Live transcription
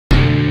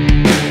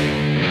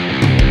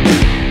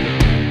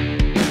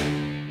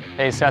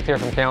Hey, Seth here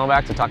from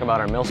CamelBak to talk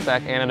about our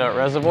Mil-Spec Antidote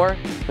Reservoir.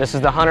 This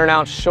is the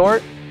 100-ounce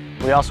short.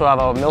 We also have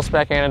a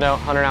Mil-Spec Antidote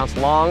 100-ounce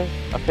long,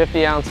 a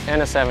 50-ounce,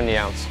 and a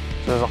 70-ounce.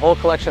 So there's a whole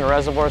collection of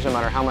reservoirs no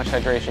matter how much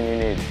hydration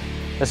you need.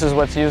 This is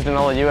what's used in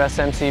all the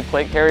USMC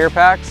plate carrier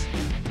packs.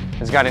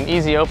 It's got an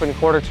easy open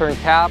quarter-turn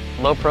cap,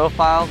 low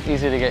profile,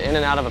 easy to get in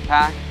and out of a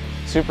pack,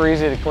 super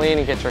easy to clean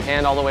and get your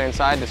hand all the way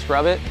inside to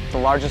scrub it. It's the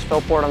largest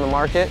fill port on the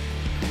market.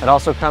 It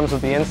also comes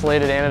with the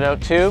insulated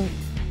antidote tube.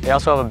 They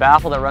also have a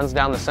baffle that runs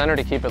down the center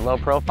to keep it low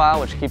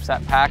profile, which keeps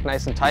that pack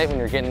nice and tight when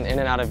you're getting in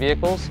and out of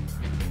vehicles.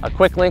 A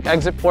quick link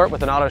exit port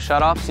with an auto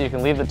shutoff so you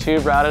can leave the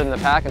tube routed in the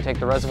pack and take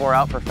the reservoir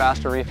out for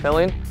faster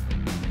refilling.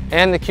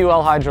 And the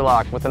QL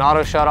Hydrolock with an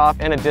auto shutoff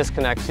and a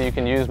disconnect so you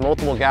can use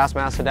multiple gas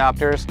mass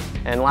adapters.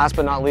 And last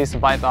but not least, a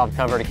bite valve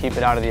cover to keep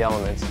it out of the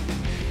elements.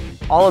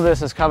 All of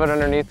this is covered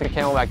underneath the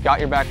CamelBak Got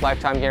Your Back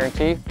lifetime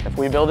guarantee. If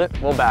we build it,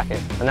 we'll back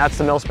it. And that's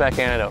the Mil-Spec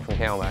Antidote from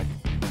CamelBak.